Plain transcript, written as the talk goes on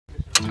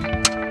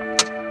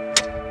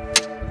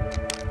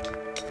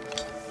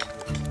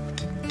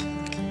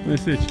me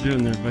see what you're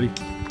doing there, buddy.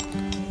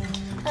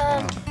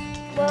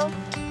 Well,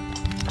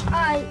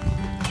 I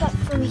cut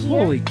from here.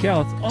 Holy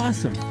cow, it's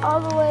awesome. All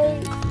the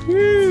way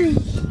Woo.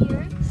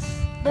 here.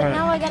 But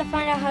now I gotta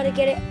find out how to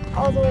get it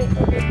all the way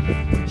over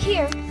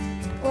here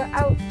or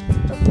out of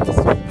this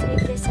so I can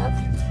make this up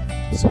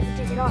so I can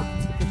take it off.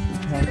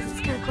 Because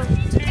it's kind of close.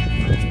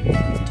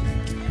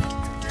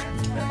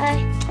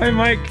 Hey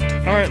Mike.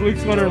 Alright,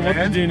 Luke's wondering what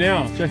to do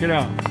now. Check it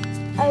out.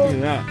 I Look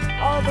at that.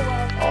 all the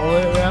way. All the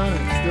way around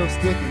and it's still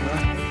sticking,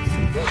 huh?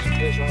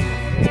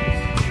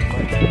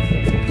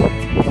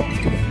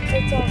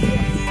 It's all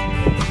this.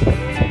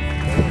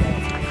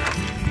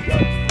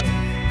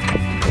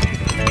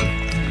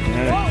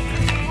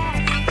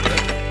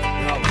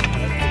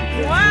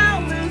 Wow,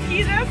 Lukey,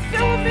 that's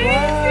so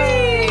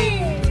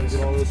amazing! Look at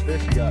all those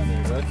fish you got in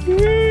there, bud.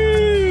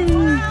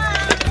 Woo.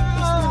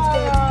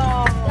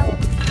 Wow!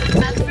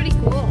 That's pretty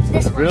cool.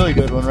 This A really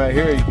good one right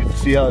here. You can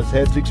see how his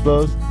head's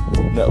exposed.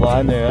 That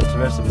line there, that's the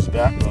rest of his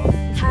backbone.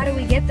 How do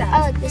we get that?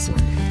 I like this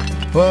one.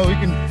 Well, I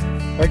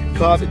can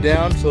carve it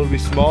down so it'll be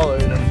smaller,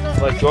 and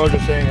then, like George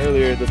was saying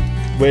earlier, the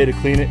way to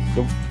clean it,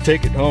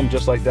 take it home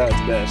just like that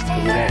is best,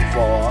 because it won't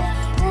fall off.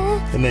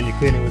 And then you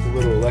clean it with a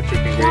little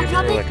electric engraver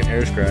or like an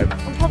air scribe.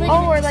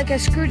 Oh, or like a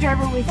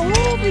screwdriver with.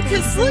 Oh,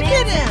 because look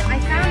at him! I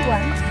found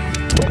one.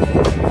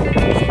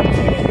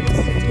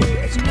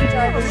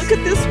 Oh, look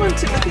at this one,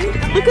 Timothy.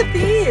 Look at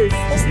these.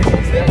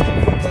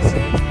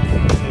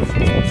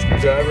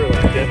 Screwdriver,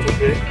 like a dental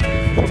bit,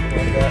 something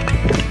like that.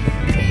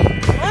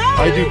 Wow,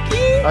 I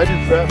do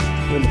prep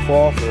in the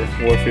fall for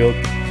Warfield,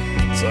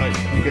 so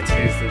you get to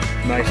use the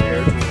nice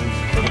air tools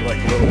instead of like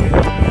little ones.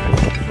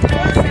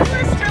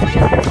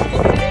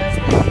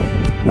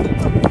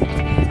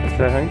 What's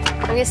that, Hank?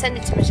 I'm gonna send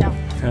it to Michelle.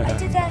 I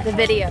did that. The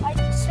video.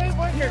 Straight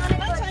worker.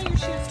 That's how your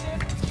shoes do.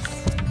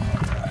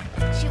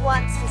 She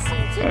wants to see it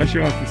too. Oh, she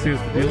wants to see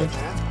what the deal is?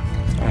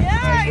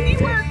 Yeah, he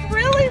worked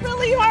really,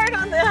 really hard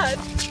on that.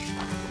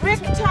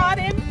 Rick taught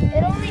him.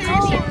 It only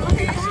Patience.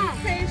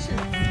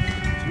 Patience.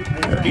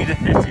 30 to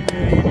 50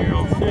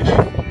 million-year-old fish.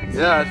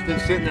 Yeah, it's been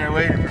sitting there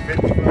waiting for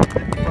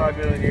 55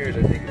 million years,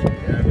 I think it's been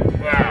average.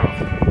 Wow.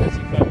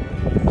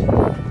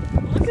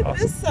 Look at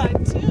this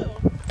side too.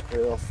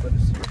 Here, I'll let me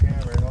see your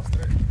camera and I'll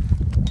start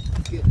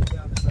getting it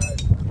down the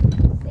side. It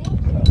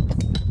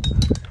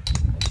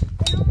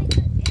took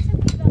me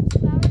about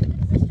 2 hours because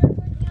I started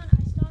working on it, I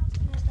stopped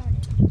and I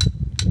started.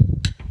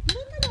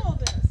 Look at all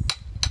this.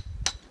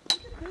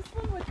 Look at this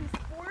one with his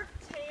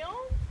forked tail.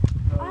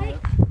 I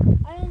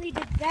only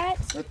did that.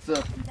 That's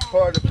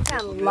part of We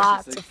found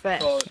lots of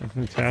fish.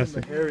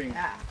 Fantastic. Herring.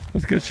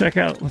 Let's go check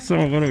out some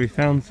of what have we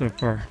found so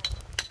far.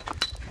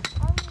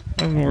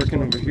 I've been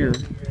working over here.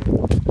 Can't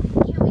wait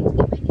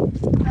to get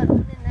my new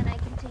phone and then I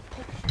can take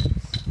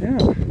pictures. Yeah.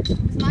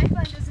 Because my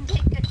phone doesn't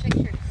take good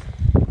pictures.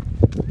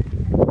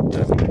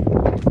 Doesn't it?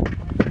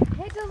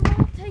 It does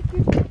not take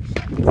your pictures.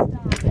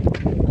 Stop it.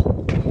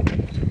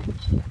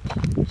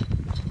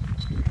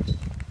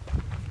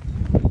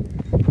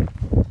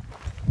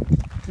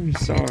 We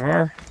saw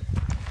our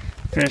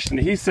fish, and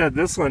he said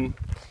this one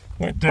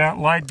went down,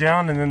 lied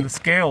down, and then the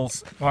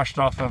scales washed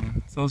off of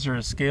him. So those are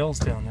his scales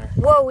down there.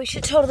 Whoa, we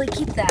should totally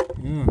keep that.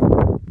 Yeah.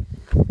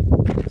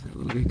 That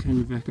little guy kind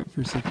of back up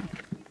for a second.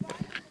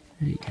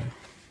 There you go.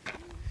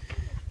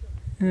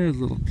 There's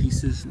little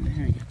pieces, and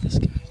here you got this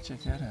guy.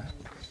 Check that out.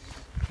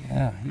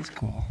 Yeah, he's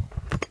cool.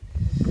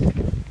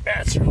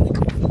 That's really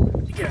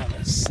cool. Get on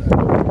this side.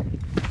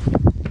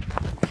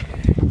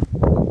 Okay.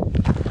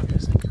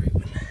 There's a great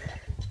one.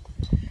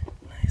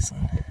 Nice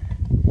one.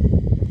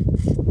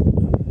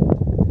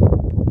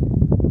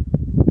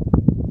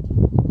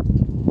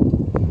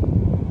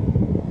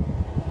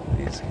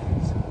 These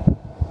guys.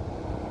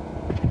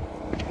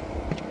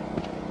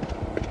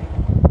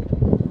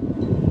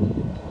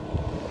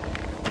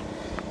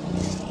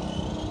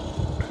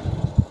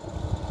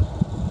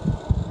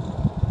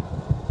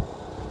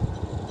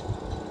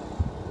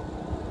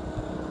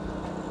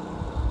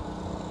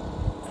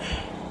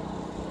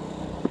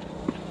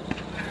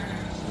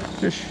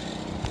 Fish.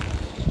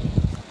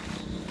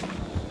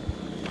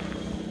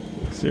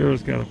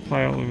 Sarah's got a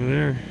pile over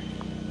there.